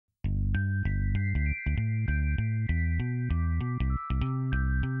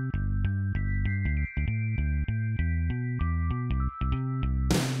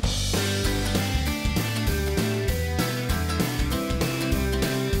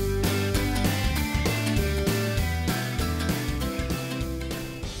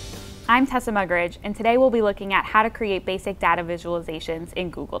I'm Tessa Muggeridge, and today we'll be looking at how to create basic data visualizations in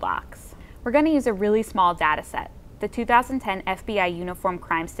Google Docs. We're going to use a really small data set, the 2010 FBI Uniform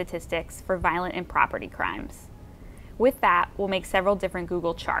Crime Statistics for Violent and Property Crimes. With that, we'll make several different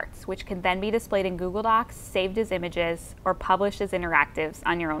Google charts, which can then be displayed in Google Docs, saved as images, or published as interactives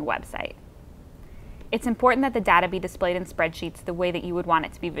on your own website. It's important that the data be displayed in spreadsheets the way that you would want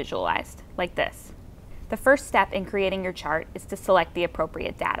it to be visualized, like this. The first step in creating your chart is to select the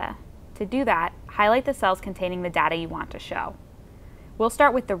appropriate data. To do that, highlight the cells containing the data you want to show. We'll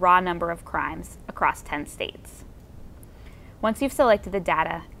start with the raw number of crimes across 10 states. Once you've selected the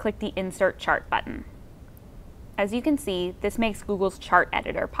data, click the Insert Chart button. As you can see, this makes Google's chart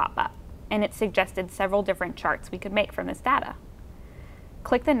editor pop up, and it suggested several different charts we could make from this data.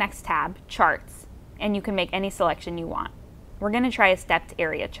 Click the next tab, Charts, and you can make any selection you want. We're going to try a stepped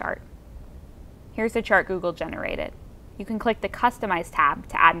area chart. Here's the chart Google generated. You can click the Customize tab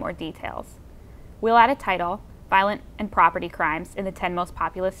to add more details. We'll add a title, Violent and Property Crimes in the 10 most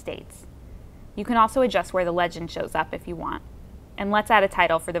populous states. You can also adjust where the legend shows up if you want. And let's add a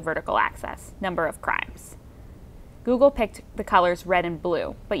title for the vertical axis, Number of Crimes. Google picked the colors red and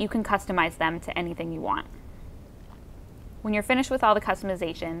blue, but you can customize them to anything you want. When you're finished with all the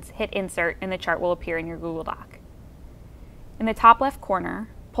customizations, hit Insert and the chart will appear in your Google Doc. In the top left corner,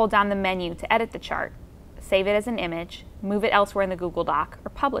 pull down the menu to edit the chart, save it as an image, move it elsewhere in the Google Doc, or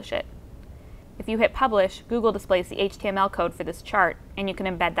publish it. If you hit Publish, Google displays the HTML code for this chart, and you can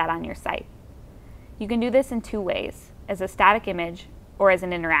embed that on your site. You can do this in two ways, as a static image or as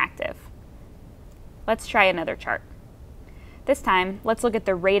an interactive. Let's try another chart. This time, let's look at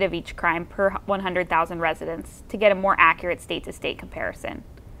the rate of each crime per 100,000 residents to get a more accurate state-to-state comparison.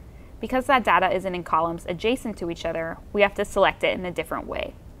 Because that data isn't in columns adjacent to each other, we have to select it in a different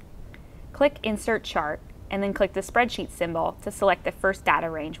way. Click Insert Chart, and then click the spreadsheet symbol to select the first data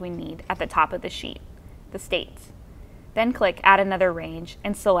range we need at the top of the sheet, the states. Then click Add Another Range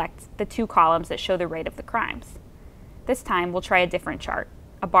and select the two columns that show the rate of the crimes. This time, we'll try a different chart,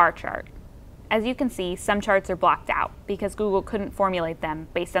 a bar chart. As you can see, some charts are blocked out because Google couldn't formulate them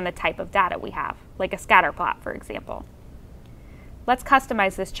based on the type of data we have, like a scatter plot, for example. Let's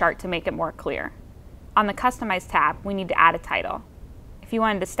customize this chart to make it more clear. On the Customize tab, we need to add a title. If you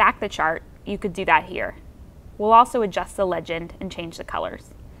wanted to stack the chart, you could do that here. We'll also adjust the legend and change the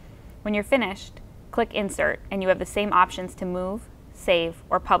colors. When you're finished, click Insert, and you have the same options to move, save,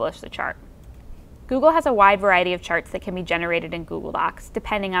 or publish the chart. Google has a wide variety of charts that can be generated in Google Docs,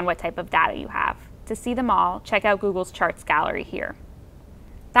 depending on what type of data you have. To see them all, check out Google's Charts gallery here.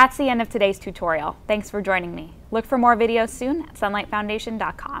 That's the end of today's tutorial. Thanks for joining me. Look for more videos soon at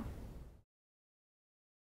sunlightfoundation.com.